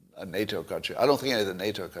 a NATO country. I don't think any of the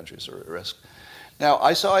NATO countries are at risk. Now,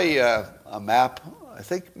 I saw a map. I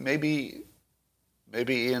think maybe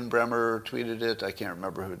Ian Bremmer tweeted it. I can't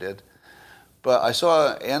remember who did. But I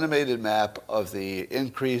saw an animated map of the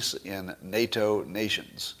increase in NATO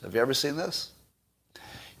nations. Have you ever seen this? You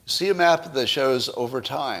see a map that shows over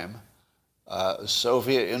time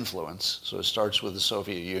Soviet influence. So it starts with the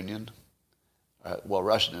Soviet Union.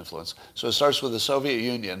 Russian influence. So it starts with the Soviet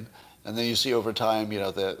Union, and then you see over time,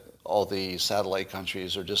 that all the satellite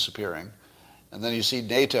countries are disappearing. And then you see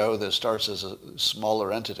NATO that starts as a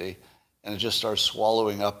smaller entity, and it just starts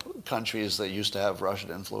swallowing up countries that used to have Russian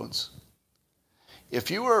influence. If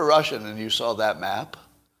you were a Russian and you saw that map,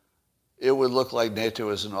 it would look like NATO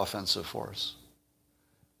is an offensive force.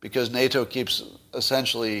 Because NATO keeps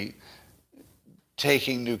essentially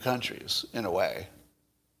taking new countries, in a way,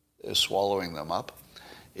 is swallowing them up.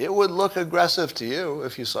 It would look aggressive to you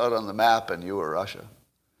if you saw it on the map and you were Russia.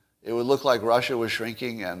 It would look like Russia was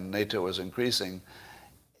shrinking and NATO was increasing.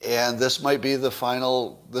 And this might be this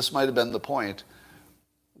might have been the point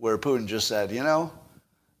where Putin just said,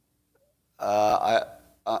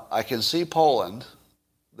 I can see Poland,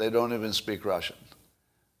 they don't even speak Russian.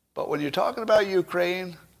 But when you're talking about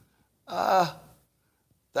Ukraine,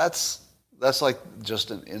 that's like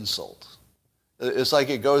just an insult. It's like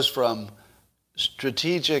it goes from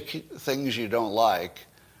strategic things you don't like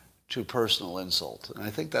to personal insult. And I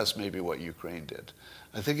think that's maybe what Ukraine did.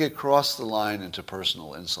 I think it crossed the line into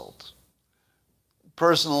personal insult.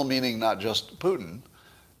 Personal meaning not just Putin,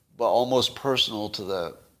 but almost personal to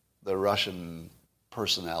the Russian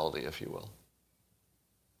personality, if you will.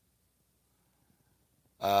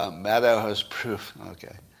 Maddow has proof.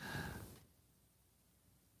 Okay.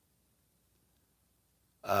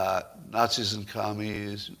 Nazis and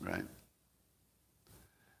commies, right?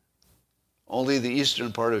 Only the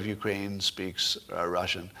eastern part of Ukraine speaks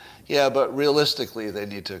Russian. Yeah, but realistically, they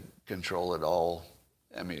need to control it all.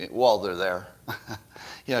 I mean, while they're there.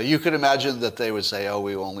 You could imagine that they would say,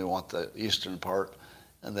 we only want the eastern part,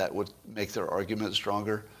 and that would make their argument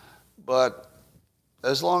stronger. But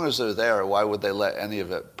as long as they're there, why would they let any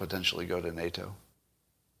of it potentially go to NATO?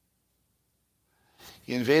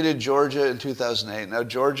 He invaded Georgia in 2008. Now,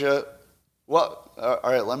 Georgia, all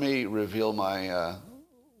right, let me reveal my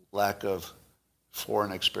lack of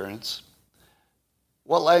foreign experience.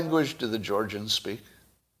 What language do the Georgians speak?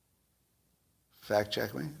 Fact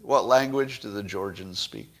check me. What language do the Georgians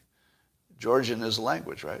speak? Georgian is a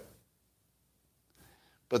language, right?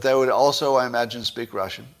 But they would also, I imagine, speak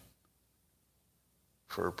Russian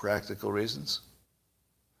for practical reasons.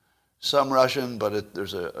 Some Russian, but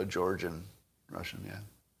there's a Georgian Russian, yeah.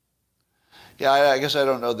 Yeah, I guess I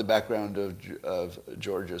don't know the background of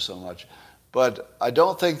Georgia so much. But I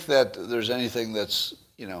don't think that there's anything that's,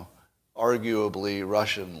 arguably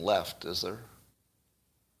Russian left, is there?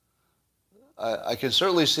 I can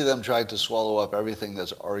certainly see them trying to swallow up everything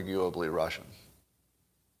that's arguably Russian.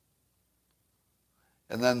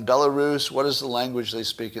 And then Belarus, what is the language they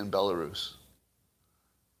speak in Belarus?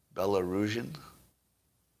 Belarusian?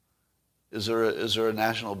 Is there a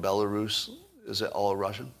national Belarus? Is it all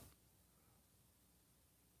Russian?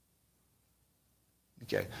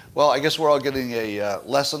 Okay. Well, I guess we're all getting a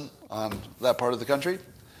lesson on that part of the country.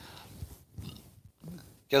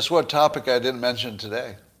 Guess what topic I didn't mention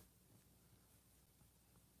today?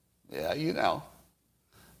 Yeah,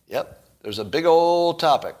 Yep, there's a big old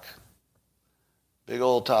topic. Big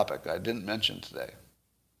old topic I didn't mention today.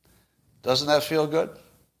 Doesn't that feel good?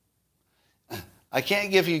 I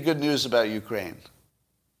can't give you good news about Ukraine.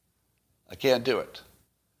 I can't do it.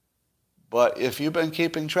 But if you've been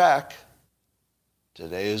keeping track,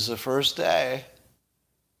 today is the first day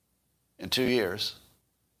in 2 years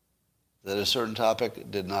that a certain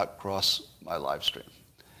topic did not cross my live stream.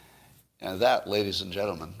 And that, ladies and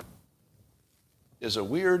gentlemen, is a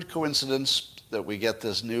weird coincidence that we get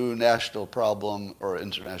this new national problem or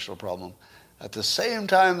international problem at the same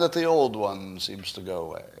time that the old one seems to go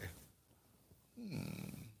away.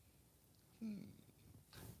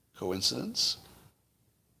 Coincidence?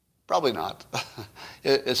 Probably not.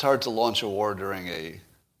 It's hard to launch a war during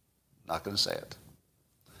not going to say it.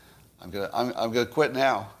 I'm going to quit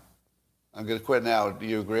now. I'm going to quit now. Do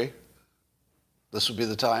you agree? This would be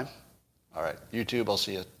the time? All right. YouTube, I'll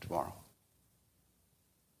see you tomorrow.